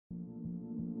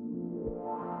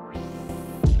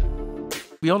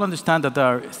We all understand that there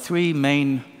are three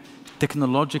main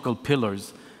technological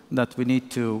pillars that we need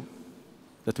to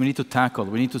tackle,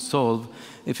 we need to solve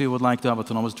if we would like to have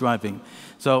autonomous driving.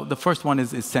 So the first one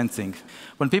is sensing.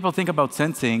 When people think about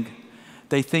sensing,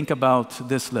 they think about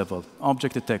this level,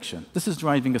 object detection. This is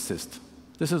driving assist.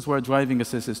 This is where driving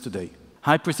assist is today.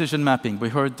 High precision mapping. We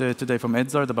heard today from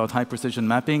Edzard about high precision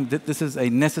mapping. This is a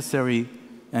necessary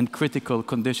and critical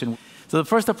condition. So the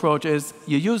first approach is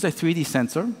you use a 3D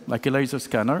sensor, like a laser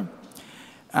scanner,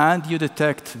 and you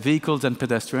detect vehicles and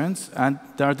pedestrians, and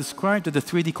they are described to the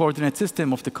 3D coordinate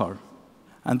system of the car.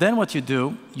 And then what you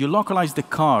do, you localize the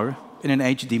car in an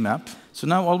HD map. So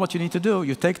now all what you need to do,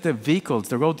 you take the vehicles,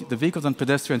 the vehicles and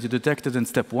pedestrians you detected in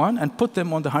step 1 and put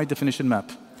them on the high definition map.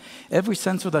 Every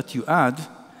sensor that you add,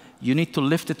 you need to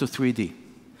lift it to 3D.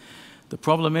 The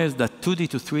problem is that 2D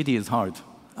to 3D is hard.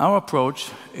 Our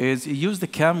approach is you use the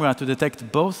camera to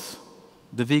detect both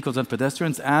the vehicles and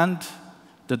pedestrians and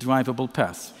the drivable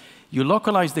path. You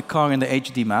localize the car in the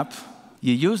HD map.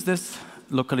 You use this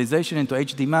localization into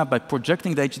HD map by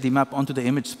projecting the HD map onto the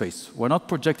image space. We're not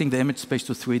projecting the image space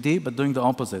to 3D, but doing the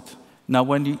opposite. Now,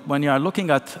 when you are looking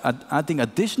at adding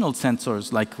additional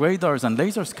sensors like radars and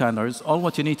laser scanners, all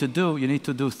what you need to do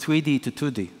 3D to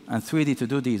 2D, and 3D to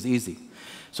 2D is easy.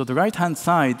 So the right-hand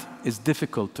side is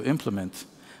difficult to implement,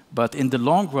 but in the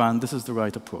long run, this is the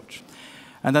right approach.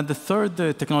 And then the third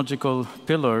technological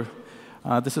pillar,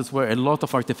 this is where a lot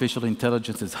of artificial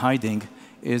intelligence is hiding,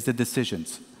 is the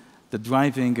decisions. The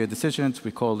driving decisions,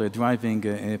 we call it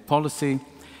driving policy.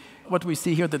 What we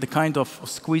see here, that the kind of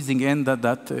squeezing in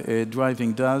that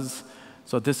driving does.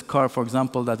 So this car, for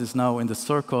example, that is now in the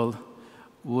circle,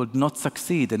 would not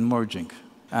succeed in merging.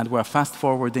 And we're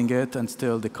fast-forwarding it, and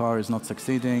still the car is not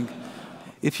succeeding.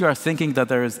 If you are thinking that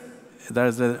there's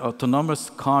an autonomous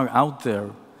car out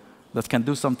there that can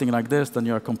do something like this, then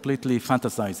you're completely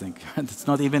fantasizing. And it's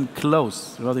not even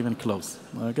close, not even close,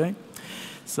 okay?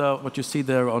 So what you see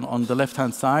there on the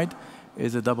left-hand side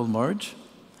is a double merge.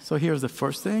 So here's the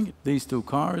first thing, these two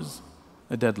cars,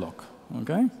 a deadlock,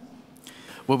 okay?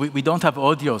 Well, we don't have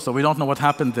audio, so we don't know what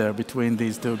happened there between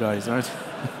these two guys, right?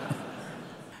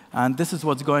 And this is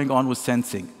what's going on with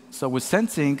sensing. So with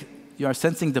sensing, you are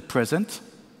sensing the present,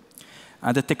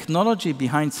 and the technology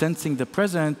behind sensing the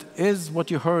present is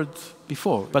what you heard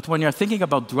before. But when you're thinking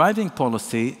about driving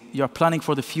policy, you're planning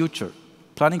for the future.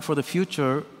 Planning for the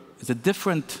future is a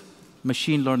different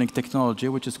machine learning technology,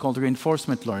 which is called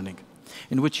reinforcement learning,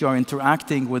 in which you are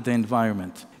interacting with the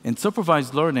environment. In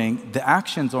supervised learning, the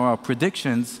actions or our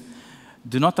predictions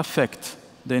do not affect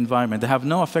the environment. They have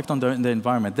no effect on the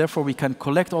environment. Therefore, we can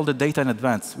collect all the data in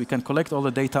advance. We can collect all the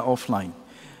data offline.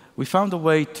 We found a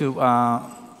way to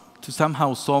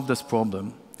somehow solve this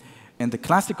problem. In the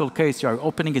classical case, you are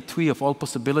opening a tree of all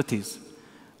possibilities,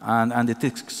 and it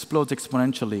explodes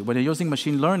exponentially. When you're using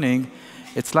machine learning,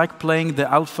 it's like playing the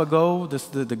AlphaGo,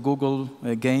 the Google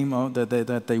game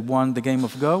that they won the game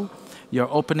of Go. You're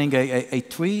opening a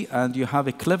tree, and you have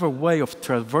a clever way of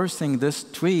traversing this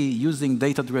tree using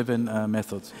data-driven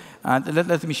methods. And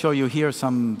let me show you here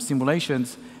some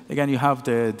simulations. Again, you have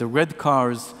the red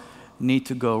cars need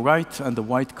to go right, and the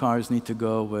white cars need to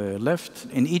go left.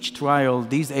 In each trial,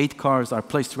 these 8 cars are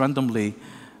placed randomly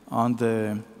on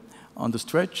the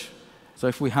stretch. So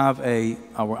if we have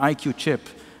our IQ chip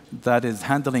that is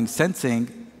handling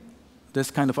sensing,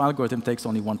 this kind of algorithm takes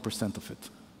only 1% of it.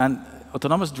 And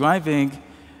autonomous driving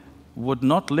would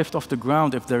not lift off the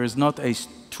ground if there is not a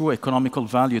true economical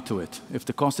value to it. If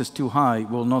the cost is too high,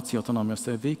 we will not see autonomous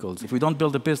vehicles. If we don't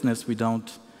build a business, we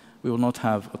will not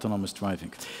have autonomous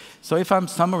driving. So if I'm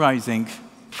summarizing,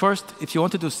 first, if you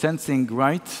want to do sensing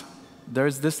right,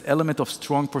 there's this element of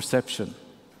strong perception,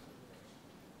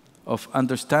 of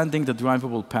understanding the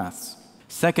drivable paths.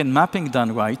 Second, mapping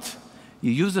done right,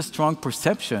 you use a strong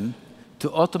perception to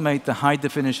automate the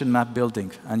high-definition map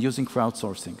building and using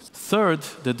crowdsourcing. Third,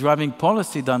 the driving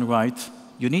policy done right,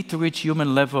 you need to reach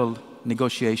human-level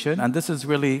negotiation, and this is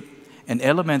really an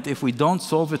element. If we don't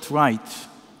solve it right,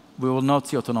 we will not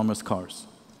see autonomous cars.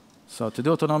 So to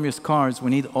do autonomous cars, we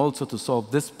need also to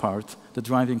solve this part, the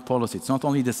driving policy. It's not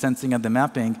only the sensing and the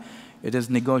mapping, it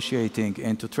is negotiating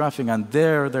into traffic, and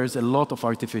there's a lot of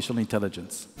artificial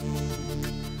intelligence.